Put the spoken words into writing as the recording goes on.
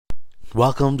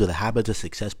Welcome to the Habits of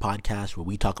Success podcast, where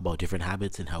we talk about different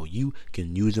habits and how you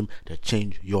can use them to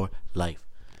change your life.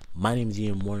 My name is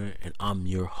Ian Warner, and I'm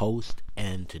your host.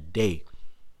 And today,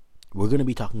 we're going to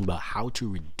be talking about how to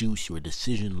reduce your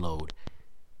decision load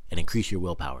and increase your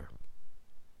willpower.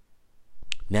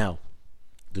 Now,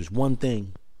 there's one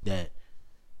thing that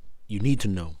you need to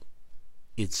know.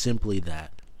 It's simply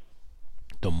that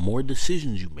the more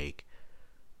decisions you make,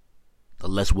 the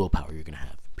less willpower you're going to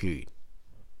have, period.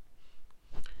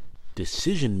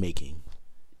 Decision making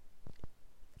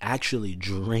actually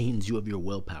drains you of your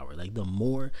willpower. Like the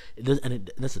more it does,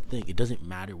 that's the thing. It doesn't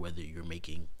matter whether you're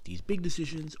making these big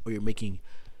decisions or you're making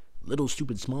little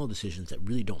stupid small decisions that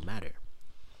really don't matter.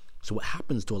 So what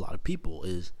happens to a lot of people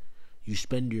is you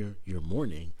spend your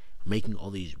morning making all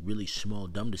these really small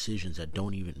dumb decisions that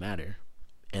don't even matter,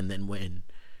 and then when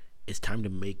it's time to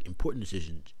make important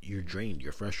decisions, you're drained,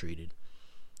 you're frustrated,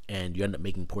 and you end up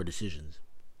making poor decisions.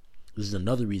 This is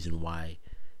another reason why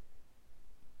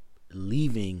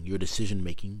leaving your decision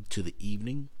making to the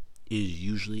evening is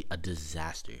usually a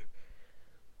disaster.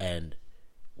 And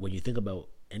when you think about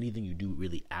anything you do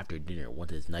really after dinner,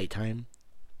 once it's nighttime,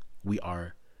 we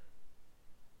are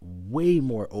way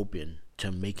more open to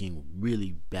making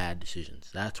really bad decisions.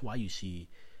 That's why you see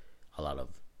a lot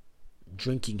of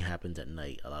drinking happens at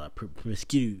night, a lot of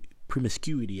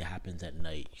promiscuity happens at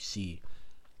night. You see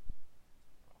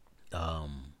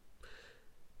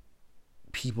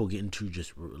people get into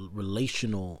just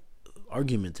relational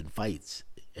arguments and fights,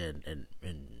 and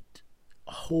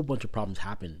a whole bunch of problems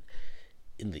happen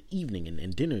in the evening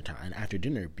and dinner time and after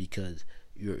dinner, because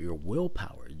your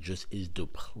willpower just is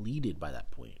depleted by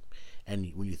that point.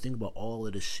 And when you think about all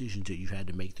the decisions that you've had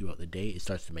to make throughout the day, it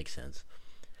starts to make sense.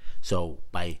 So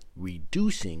by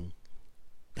reducing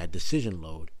that decision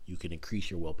load, you can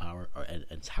increase your willpower and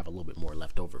have a little bit more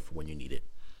left over for when you need it.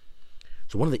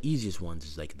 So one of the easiest ones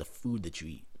is like the food that you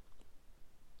eat.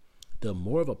 The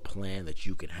more of a plan that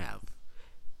you can have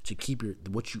to keep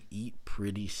what you eat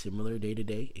pretty similar day to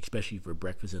day, especially for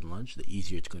breakfast and lunch, the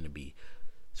easier it's going to be.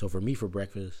 So for me, for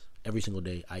breakfast, every single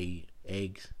day, I eat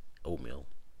eggs, oatmeal.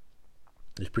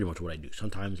 That's pretty much what I do.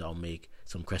 Sometimes I'll make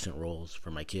some crescent rolls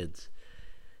for my kids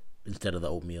instead of the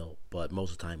oatmeal, but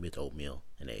most of the time it's oatmeal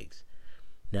and eggs.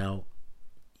 Now,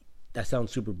 that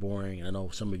sounds super boring, and I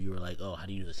know some of you are like, oh, how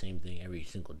do you do the same thing every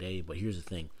single day? But here's the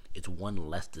thing. It's one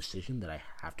less decision that I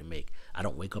have to make. I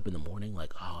don't wake up in the morning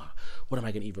like, oh, what am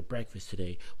I going to eat for breakfast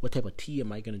today? What type of tea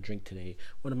am I going to drink today?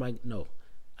 No.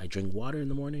 I drink water in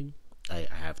the morning, I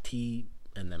have tea,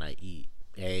 and then I eat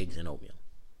eggs and oatmeal.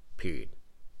 Period.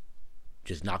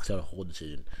 Just knocks out a whole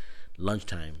decision.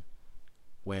 Lunchtime,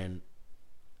 when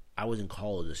I was in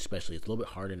college, especially, it's a little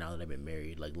bit harder now that I've been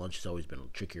married. Like, lunch has always been a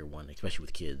trickier one, especially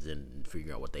with kids and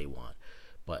figuring out what they want.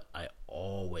 But I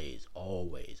always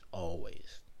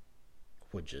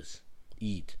would just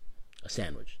eat a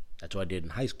sandwich. That's what I did in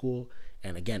high school.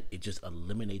 And again, it just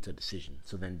eliminates a decision.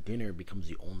 So then dinner becomes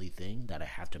the only thing that I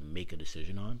have to make a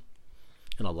decision on.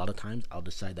 And a lot of times I'll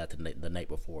decide that the night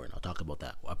before, and I'll talk about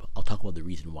that. I'll talk about the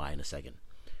reason why in a second.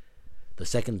 The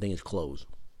second thing is clothes.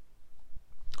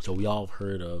 So we all have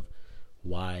heard of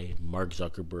why Mark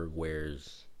Zuckerberg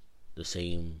wears the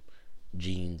same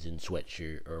jeans and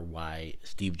sweatshirt, or why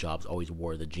Steve Jobs always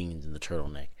wore the jeans and the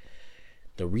turtleneck.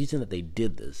 The reason that they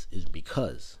did this is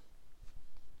because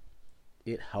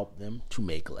it helped them to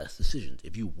make less decisions.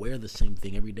 If you wear the same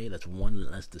thing every day, that's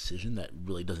one less decision that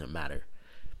really doesn't matter.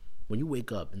 When you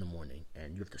wake up in the morning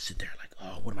and you have to sit there like,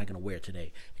 oh, what am I going to wear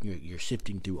today? And you're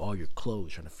sifting through all your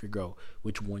clothes, trying to figure out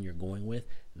which one you're going with.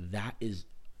 That is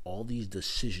all these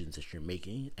decisions that you're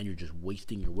making, and you're just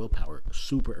wasting your willpower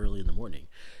super early in the morning.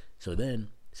 So then,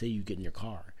 say you get in your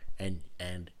car and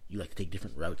you like to take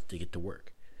different routes to get to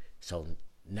work. So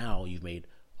now you've made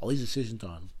all these decisions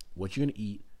on what you're going to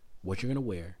eat, what you're going to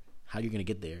wear, how you're going to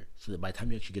get there, so that by the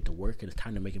time you actually get to work and it's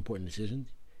time to make important decisions,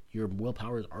 your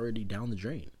willpower is already down the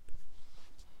drain.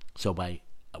 So by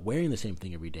wearing the same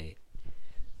thing every day,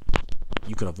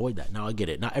 you can avoid that. Now, I get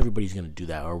it. Not everybody's going to do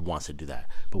that or wants to do that.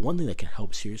 But one thing that can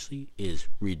help seriously is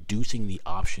reducing the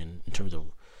option in terms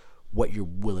of what you're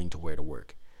willing to wear to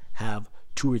work. Have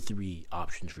 2 or 3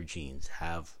 options for jeans.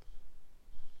 Have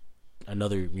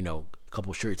another,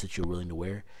 couple shirts that you're willing to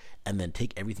wear. And then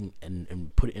take everything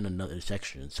and put it in another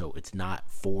section, so it's not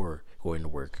for going to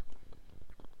work.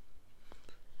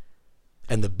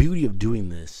 And the beauty of doing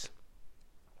this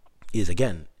is,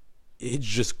 again, it's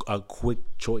just a quick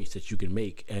choice that you can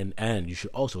make, and you should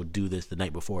also do this the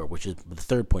night before, which is the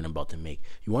third point I'm about to make.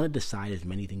 You want to decide as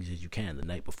many things as you can the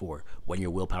night before when your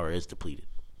willpower is depleted.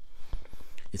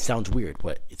 It sounds weird,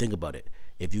 but think about it.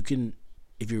 If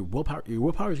if your willpower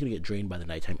is going to get drained by the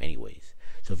nighttime anyways.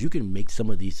 So if you can make some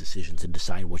of these decisions and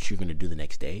decide what you're going to do the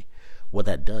next day, what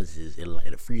that does is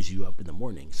it frees you up in the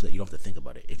morning so that you don't have to think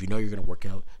about it. If you know you're going to work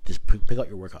out, just pick out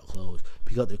your workout clothes,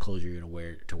 pick out the clothes you're going to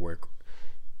wear to work,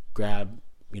 grab,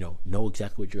 know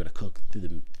exactly what you're going to cook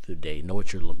through the day, know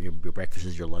what your breakfast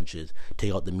is, your lunches,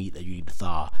 take out the meat that you need to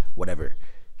thaw, whatever.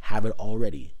 Have it all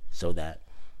ready so that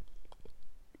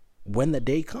when the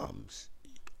day comes,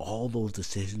 all those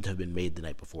decisions have been made the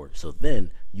night before. So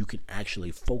then you can actually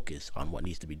focus on what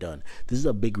needs to be done. This is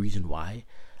a big reason why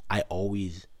I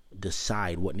always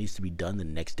decide what needs to be done the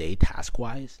next day,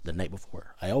 task-wise, the night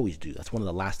before. I always do. That's one of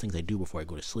the last things I do before I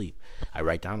go to sleep. I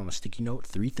write down on a sticky note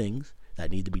 3 things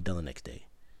that need to be done the next day,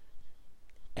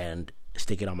 and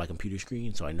stick it on my computer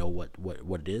screen so I know what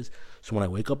it is. So when I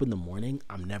wake up in the morning,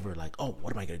 I'm never like, oh,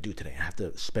 what am I going to do today? I have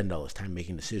to spend all this time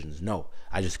making decisions. No,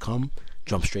 I just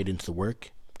jump straight into the work,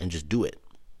 and just do it.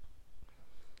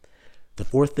 The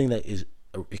 4th thing that is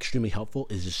extremely helpful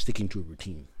is just sticking to a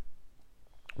routine.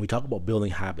 We talk about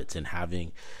building habits and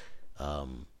having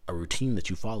a routine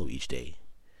that you follow each day.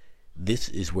 This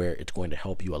is where it's going to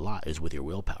help you a lot, is with your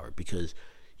willpower, because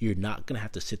you're not going to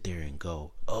have to sit there and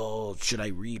go, oh, should I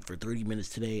read for 30 minutes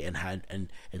today and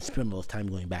spend all this time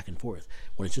going back and forth.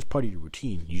 When it's just part of your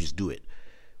routine, you just do it.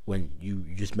 When you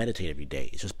just meditate every day,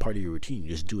 it's just part of your routine. You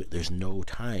just do it. There's no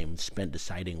time spent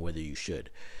deciding whether you should.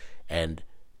 And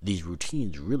these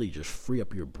routines really just free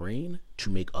up your brain to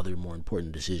make other more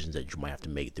important decisions that you might have to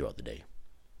make throughout the day.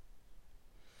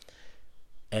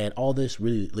 And all this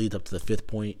really leads up to the 5th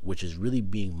point, which is really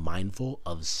being mindful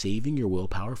of saving your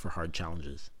willpower for hard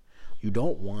challenges. You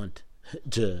don't want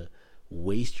to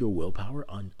waste your willpower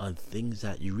on things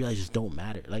that you realize just don't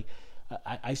matter. Like,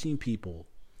 I've seen people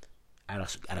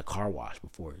at a car wash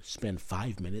before spend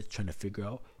 5 minutes trying to figure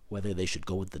out whether they should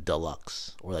go with the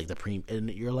deluxe or like the premium, and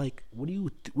you're like, what are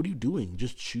you doing?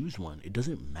 Just choose one. It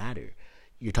doesn't matter.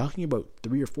 You're talking about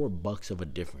 $3 or $4 of a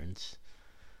difference.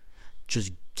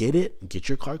 Just get it, get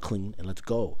your car clean, and let's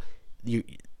go.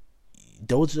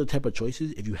 Those are the type of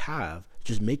choices, if you have,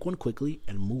 just make one quickly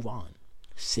and move on.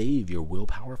 Save your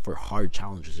willpower for hard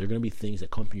challenges. There are going to be things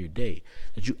that come from your day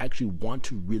that you actually want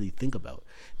to really think about.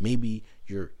 Maybe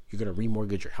you're going to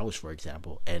remortgage your house, for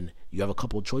example, and you have a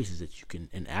couple of choices that you can,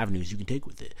 and avenues you can take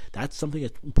with it. That's something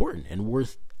that's important and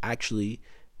worth actually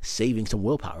saving some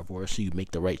willpower for, so you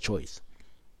make the right choice.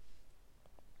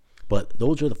 But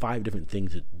those are the 5 different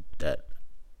things that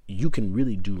you can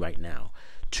really do right now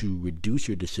to reduce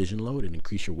your decision load and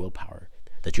increase your willpower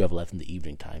that you have left in the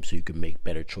evening time, so you can make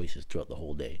better choices throughout the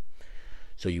whole day.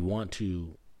 So you want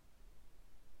to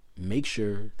make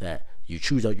sure that you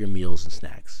choose out your meals and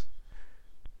snacks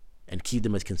and keep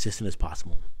them as consistent as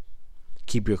possible.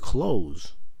 Keep your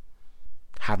clothes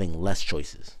having less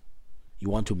choices. You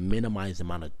want to minimize the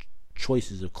amount of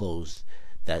choices of clothes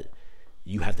that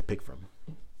you have to pick from.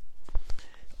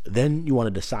 Then you want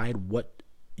to decide what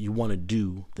you want to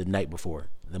do the night before.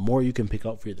 The more you can pick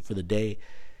out for the day,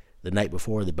 the night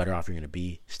before, the better off you're going to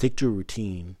be. Stick to a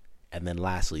routine, and then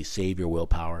lastly, save your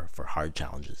willpower for hard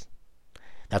challenges.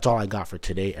 That's all I got for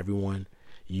today, everyone.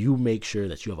 You make sure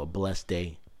that you have a blessed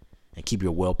day and keep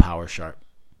your willpower sharp.